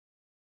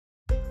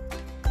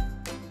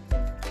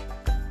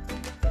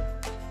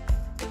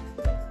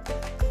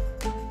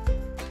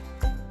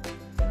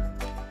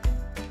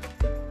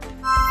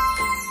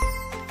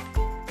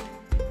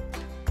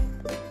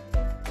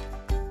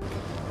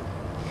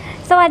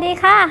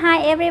Sawadika.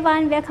 Hi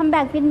everyone, welcome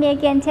back with me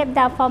again, Chef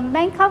Da from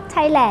Bangkok,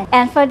 Thailand.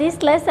 And for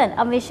this lesson,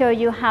 I will show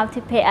you how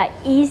to prepare an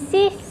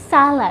easy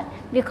salad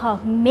we call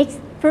mixed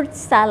fruit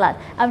salad.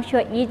 I'm sure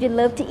if you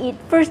love to eat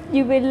fruit,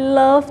 you will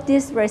love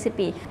this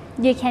recipe.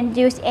 You can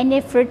use any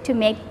fruit to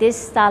make this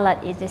salad.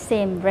 It's the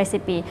same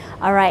recipe.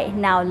 Alright,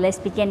 now let's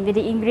begin with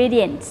the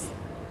ingredients.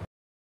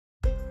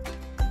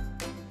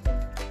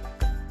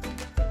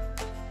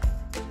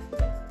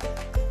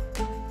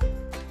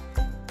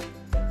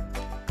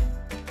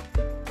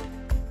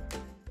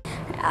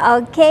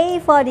 Okay,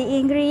 for the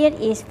ingredient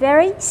is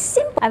very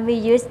simple. I will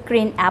use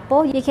green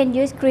apple. You can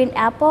use green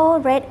apple,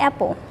 red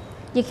apple.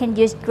 You can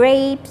use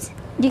grapes.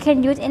 You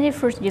can use any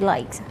fruit you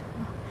like.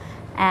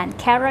 And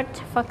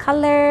carrot for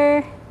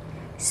color.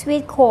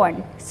 Sweet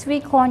corn.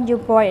 Sweet corn you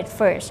boil it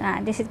first.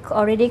 This is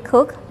already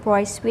cooked.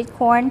 Boiled sweet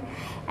corn.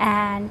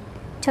 And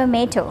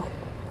tomato.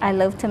 I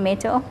love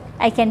tomato.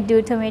 I can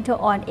do tomato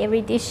on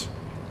every dish.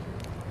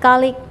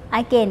 Garlic.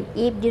 Again,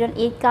 if you don't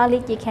eat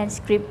garlic, you can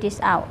skip this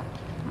out.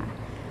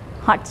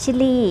 Hot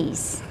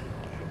chilies.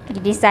 You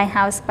decide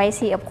how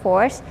spicy, of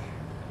course.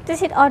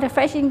 This is all the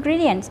fresh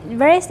ingredients.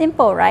 Very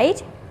simple, right?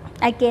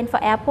 Again,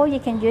 for apple, you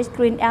can use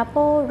green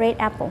apple, red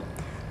apple.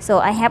 So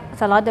I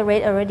have a lot of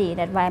red already.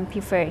 That's why I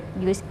prefer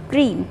use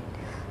green.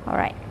 All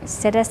right,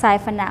 set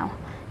aside for now.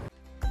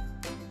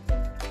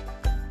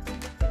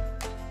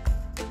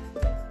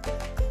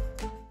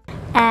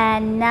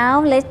 And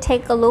now let's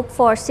take a look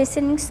for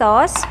seasoning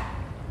sauce.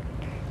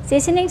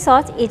 Seasoning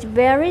sauce is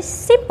very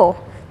simple.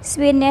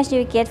 Sweetness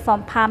you get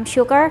from palm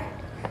sugar.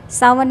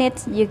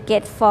 Sourness you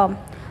get from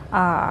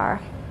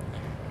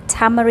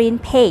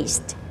tamarind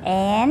paste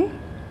and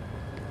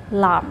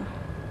lime.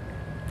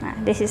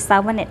 This is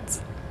sourness.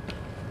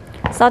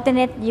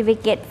 Saltiness you will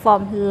get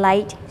from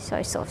light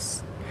soy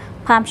sauce.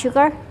 Palm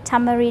sugar,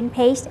 tamarind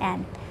paste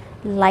and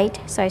light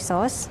soy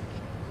sauce.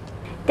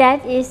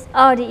 That is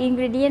all the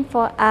ingredients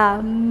for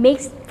our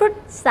mixed fruit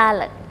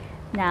salad.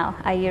 Now,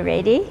 are you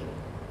ready?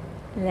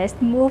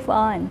 Let's move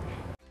on.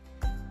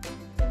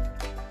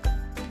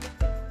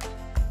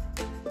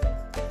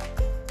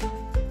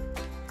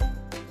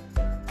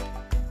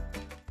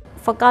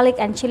 For garlic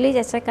and chili,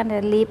 just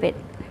gonna leave it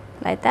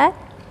like that.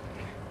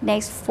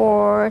 Next,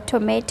 for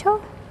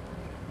tomato.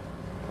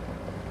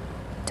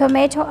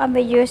 Tomato, I will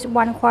use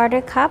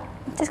 1/4 cup.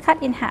 Just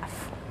cut in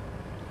half.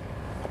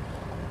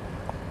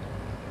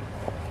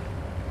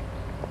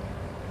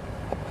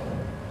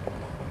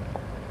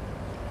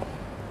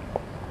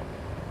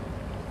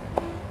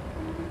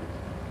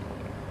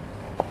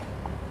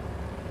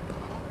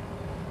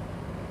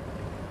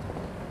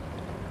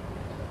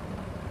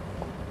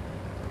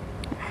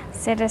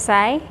 Set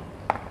aside.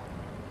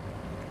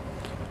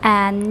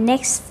 And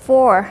next,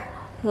 for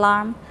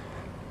lime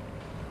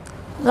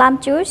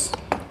juice,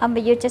 I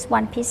will use just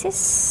 1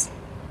 pieces.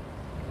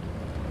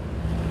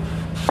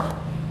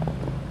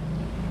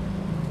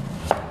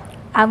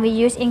 I will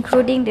use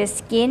including the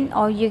skin,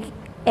 or you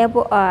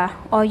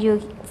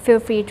feel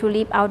free to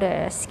leave out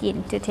the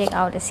skin, to take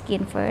out the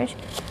skin first.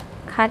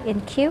 Cut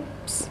in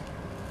cubes.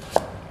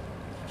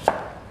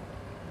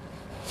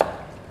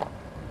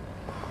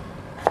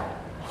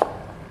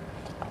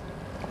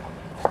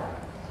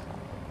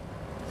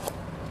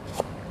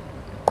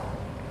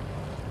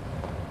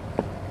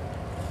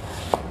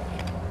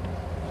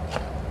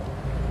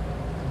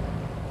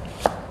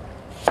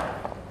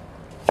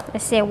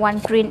 Let's say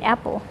 1 green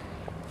apple.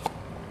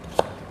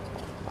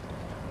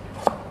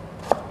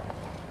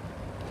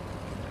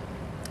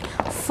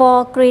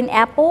 For green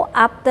apple,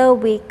 after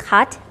we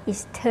cut,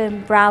 it's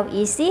turn brown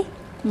easy.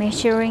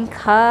 Measuring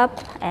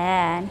cup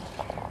and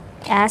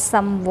add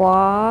some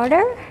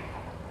water.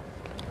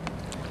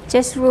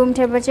 Just room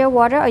temperature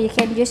water, or you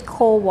can use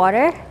cold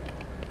water.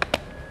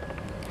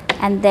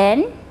 And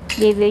then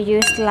we will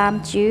use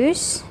lime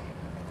juice.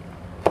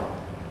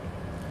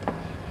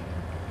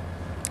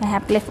 I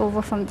have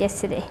leftover from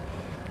yesterday.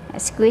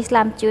 Squeeze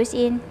lime juice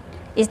in.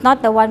 It's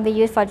not the one we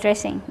use for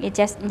dressing. It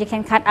just, you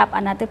can cut up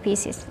another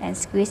pieces and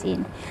squeeze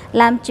in.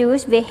 Lime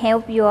juice will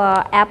help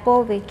your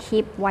apple will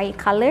keep white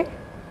color.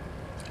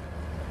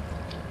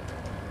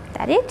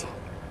 That it.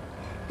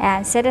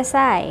 And set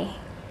aside.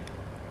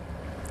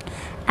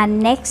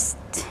 And next,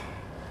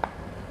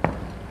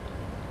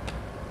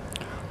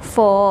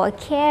 for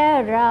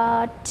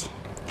carrot.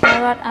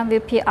 Carrot, I will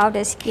peel out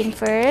the skin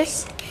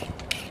first.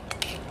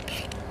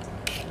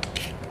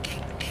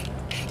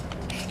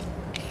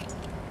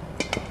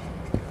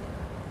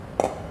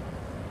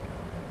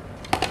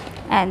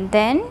 And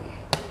then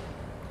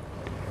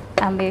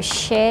I will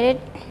share it.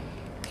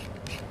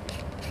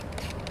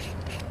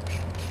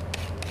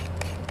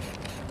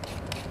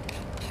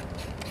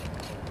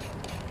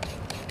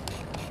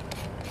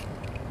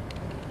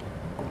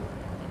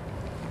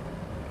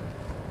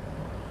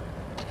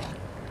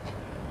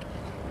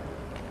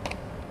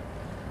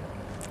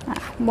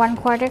 One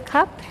 1/4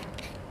 cup,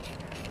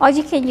 or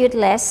you can use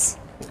less,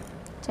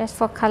 just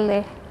for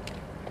color,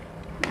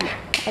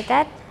 like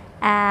that.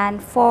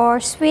 And for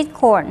sweet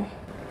corn,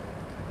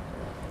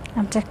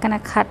 I'm just gonna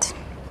cut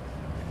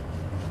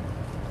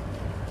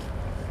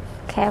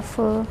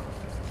Careful.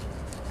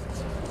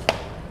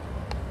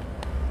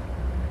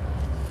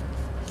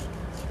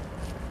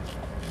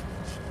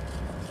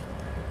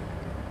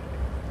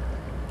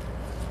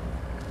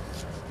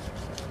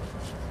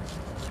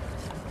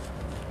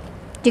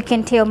 You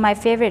can tell my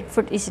favorite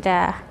fruit is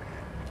the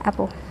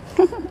apple.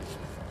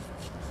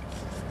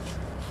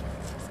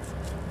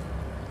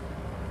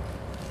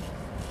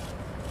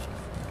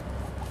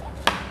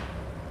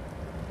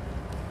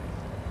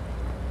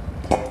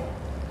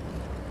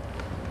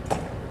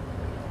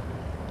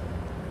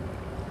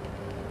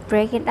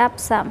 Break it up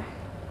some.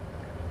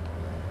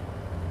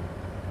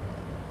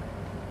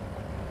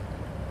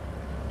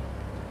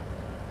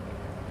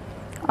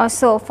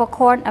 Also for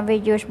corn, I will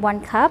use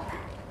 1 cup.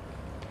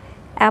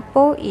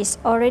 Apple is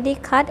already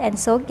cut and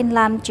soaked in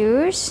lime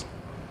juice.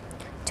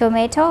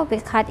 Tomato we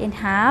cut in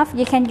half.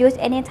 You can use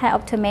any type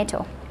of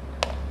tomato.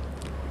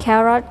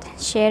 Carrot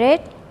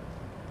shredded.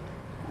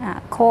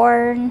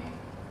 Corn,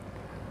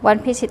 1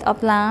 piece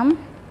of lime.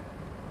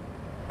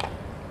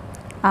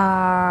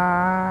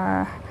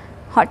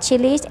 Hot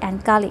chilies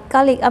and garlic.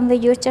 Garlic I will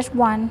use just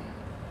one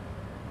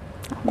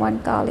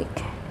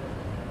garlic.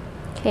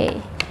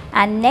 Okay,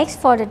 and next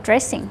for the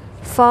dressing.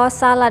 For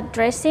salad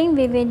dressing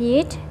we will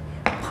need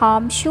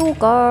palm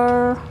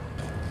sugar,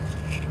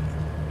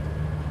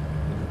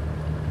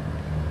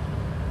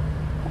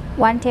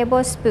 1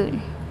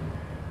 tablespoon.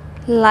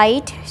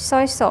 Light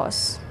soy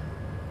sauce,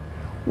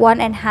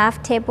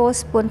 1.5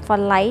 tablespoon for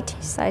light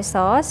soy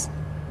sauce.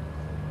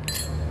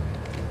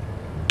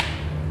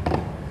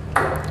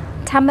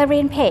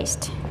 Tamarind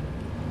paste,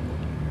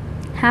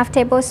 1/2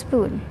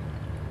 tablespoon.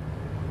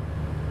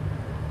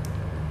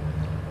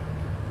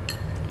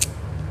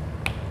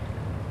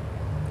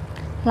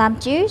 Lime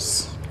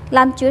juice.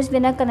 Lime juice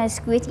we're not gonna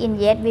squeeze in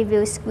yet. We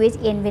will squeeze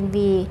in when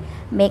we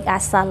make our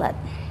salad.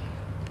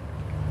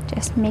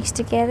 Just mix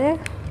together.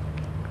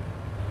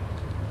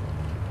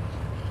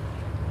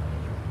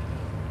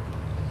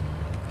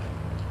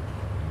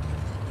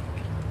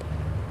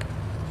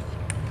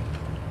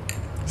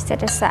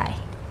 Set aside.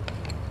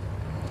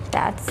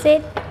 That's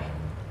it.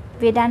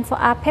 We're done for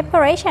our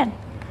preparation.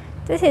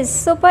 This is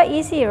super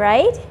easy,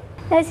 right?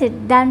 That's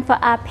it, done for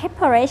our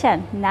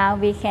preparation. Now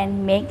we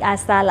can make our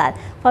salad.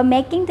 For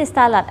making the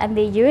salad, and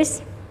we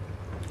use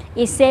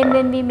is same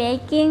when we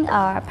making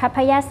our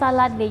papaya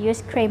salad. We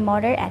use cream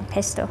mortar and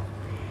pesto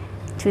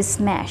to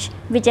smash.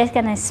 We're just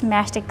gonna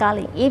smash the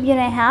garlic. If you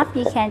don't have,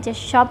 you can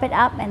just chop it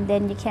up and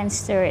then you can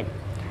stir it.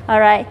 All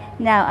right.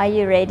 Now, are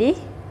you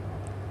ready?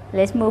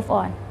 Let's move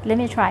on. Let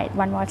me try it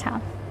one more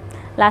time.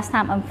 Last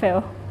time I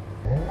failed.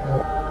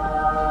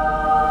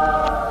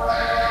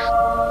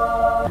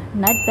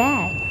 Not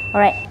bad. All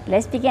right,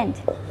 let's begin.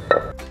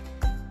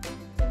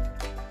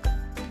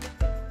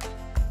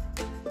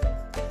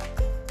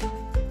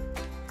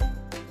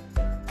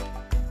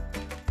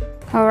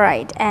 All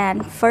right,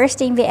 and first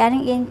thing we're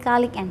adding in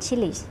garlic and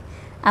chilies.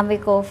 And we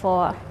go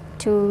for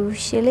 2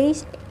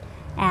 chilies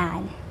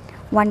and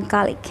 1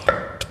 garlic.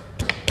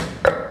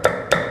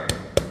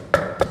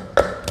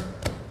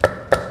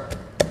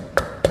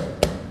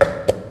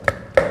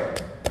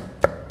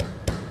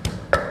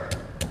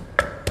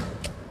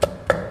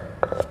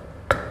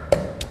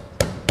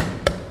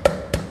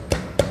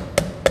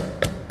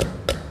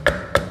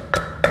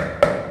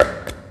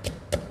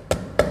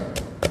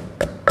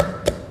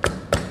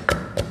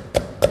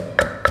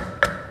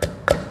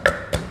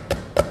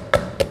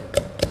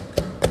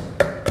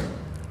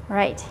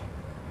 Right,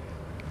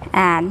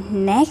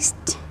 and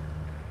next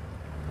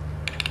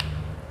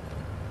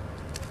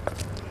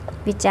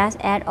we just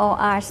add all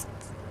our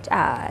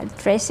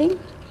dressing.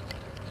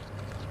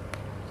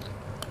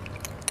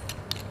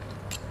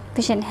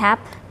 We should have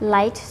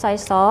light soy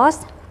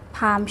sauce,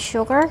 palm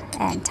sugar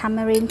and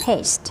tamarind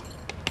paste,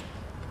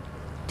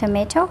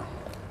 tomato,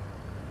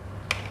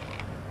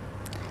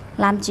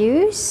 lime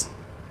juice,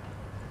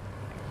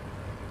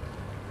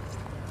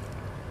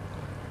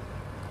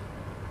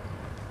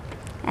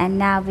 and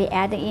now we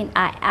add in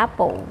our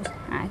apple,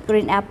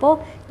 green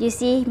apple. You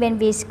see when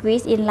we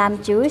squeeze in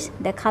lime juice,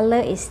 the color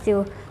is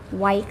still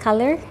white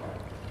color.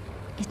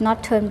 It's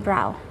not turned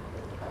brown.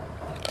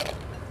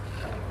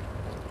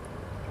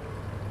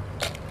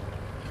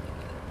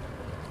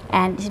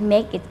 And it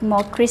make it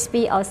more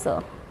crispy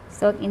also.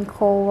 Soak in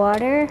cold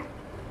water,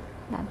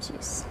 lime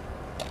juice.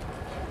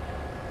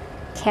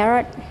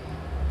 Carrot.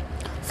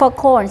 For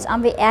corns,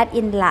 we add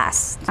in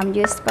last.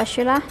 Use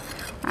spatula.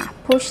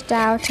 Push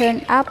down,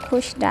 turn up,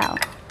 push down.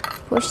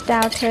 Push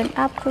down, turn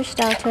up, push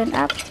down, turn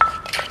up.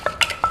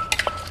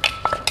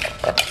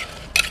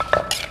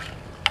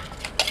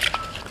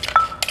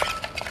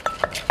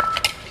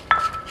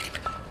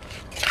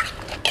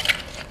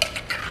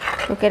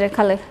 Look at the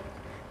color.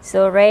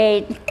 So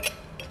red.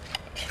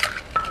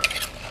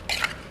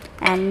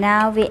 And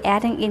now we're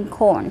adding in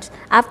corns.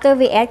 After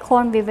we add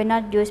corn, we will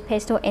not use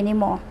pesto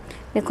anymore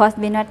because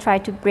we not try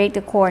to break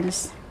the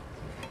corns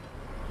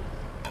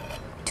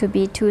to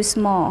be too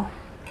small.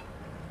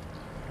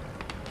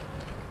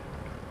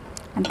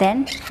 And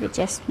then we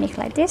just make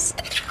like this.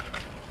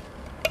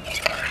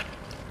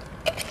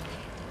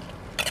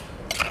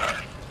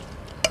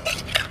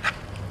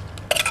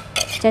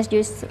 Just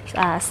use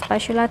a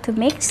spatula to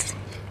mix.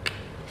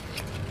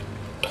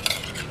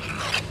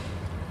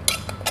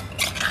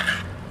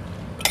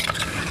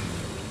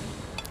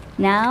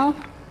 Now,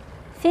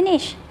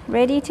 finish,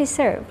 ready to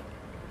serve.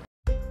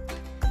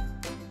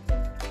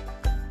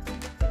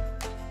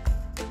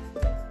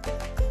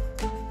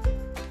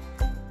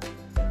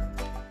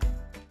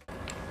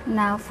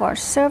 Now for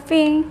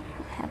serving,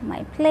 I have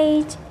my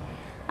plate.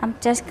 I'm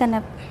just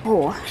gonna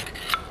pour.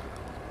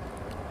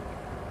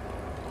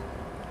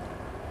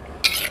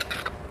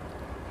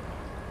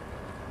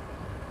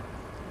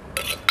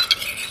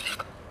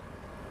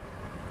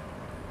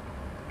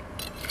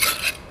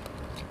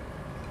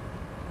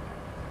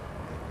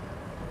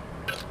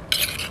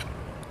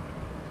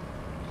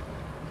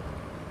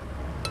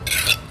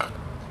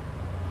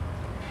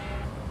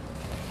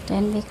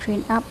 Then we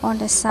clean up on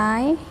the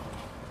side.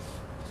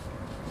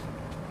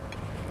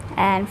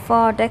 And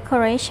for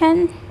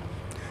decoration,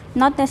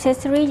 not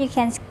necessary, you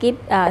can skip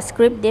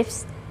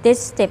this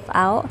step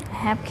out. I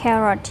have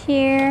carrot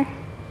here.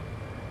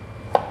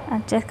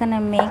 I'm just gonna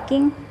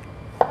making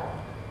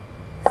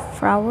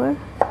flour.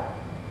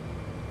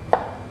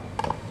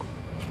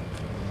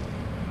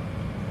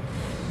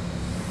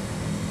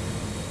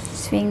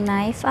 Swing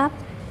knife up.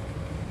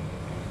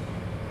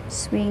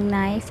 Swing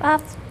knife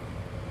up.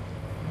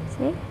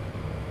 See?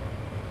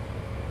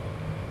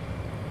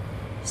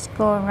 Just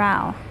go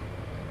around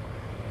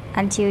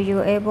until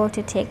you're able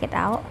to take it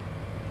out.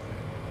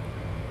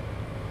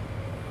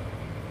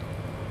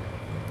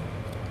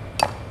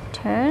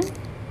 Turn.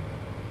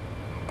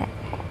 That.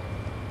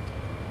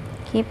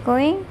 Keep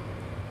going.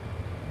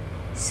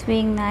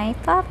 Swing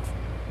knife up.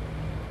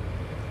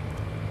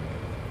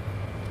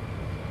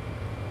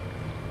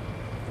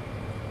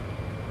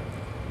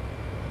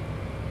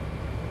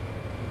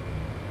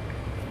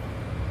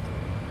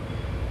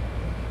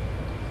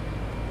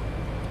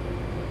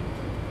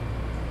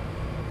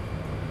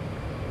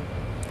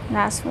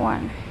 Last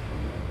one.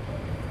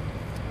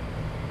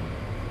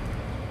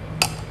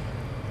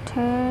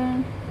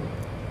 Turn.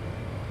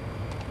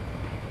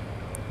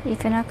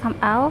 If it not come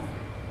out,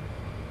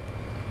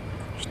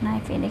 push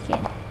knife in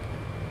again.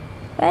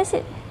 Where is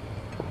it?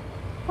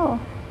 Oh,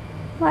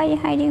 why are you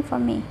hiding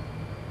from me?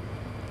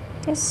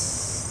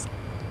 Just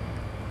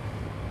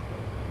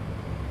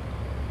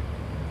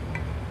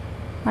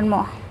one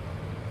more.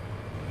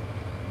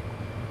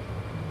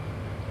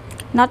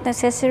 Not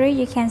necessary,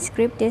 you can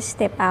skip this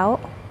step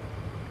out.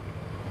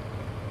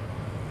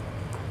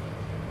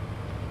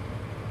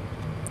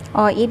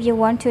 Or if you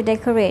want to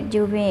decorate,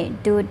 you may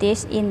do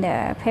this in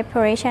the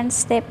preparation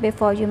step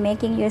before you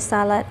making your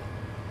salad.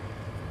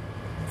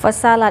 For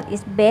salad,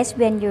 it's best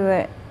when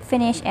you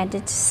finish and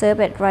just serve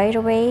it right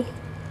away.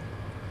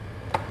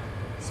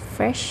 It's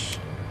fresh.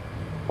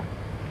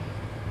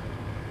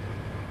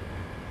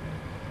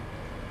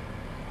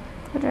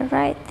 Put it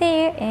right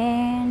there,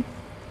 and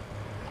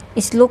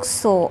it looks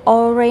so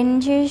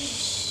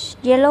orangish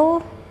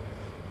yellow.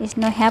 It's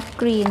not half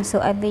green, so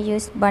I will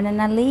use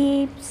banana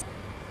leaves.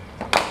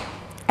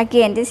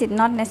 Again, this is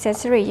not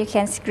necessary, you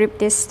can skip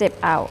this step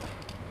out.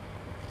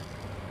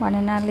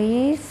 Banana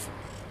leaf.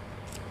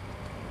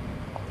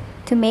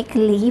 To make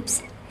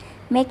leaves,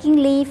 making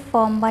leaf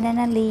from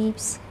banana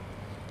leaves.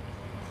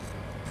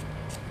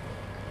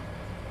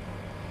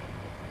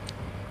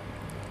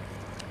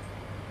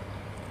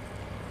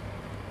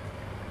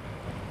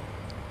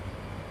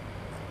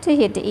 To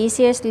hit the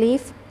easiest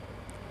leaf,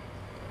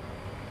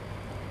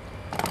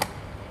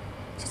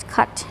 just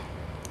cut.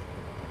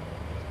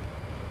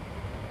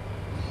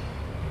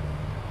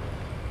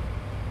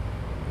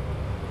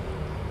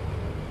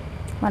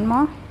 One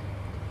more.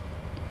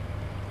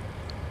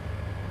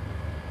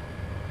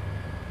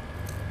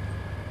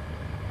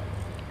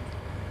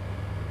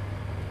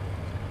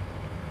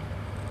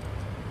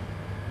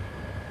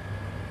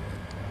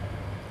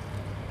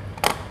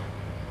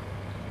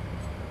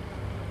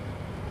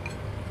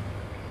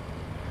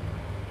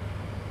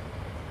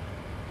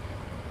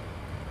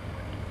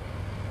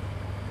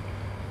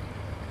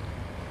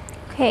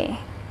 Okay,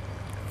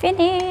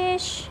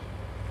 finish.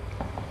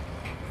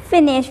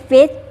 Finish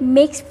with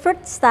mixed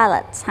fruit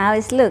salads. How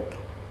it look?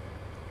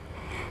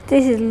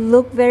 This is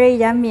look very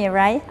yummy,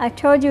 right? I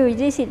told you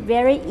this is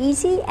very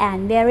easy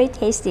and very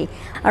tasty.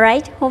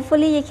 Alright,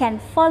 hopefully you can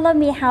follow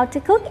me how to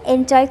cook,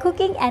 enjoy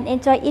cooking and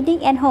enjoy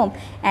eating at home.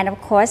 And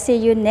of course, see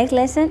you next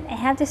lesson. I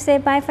have to say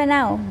bye for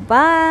now.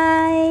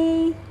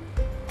 Bye!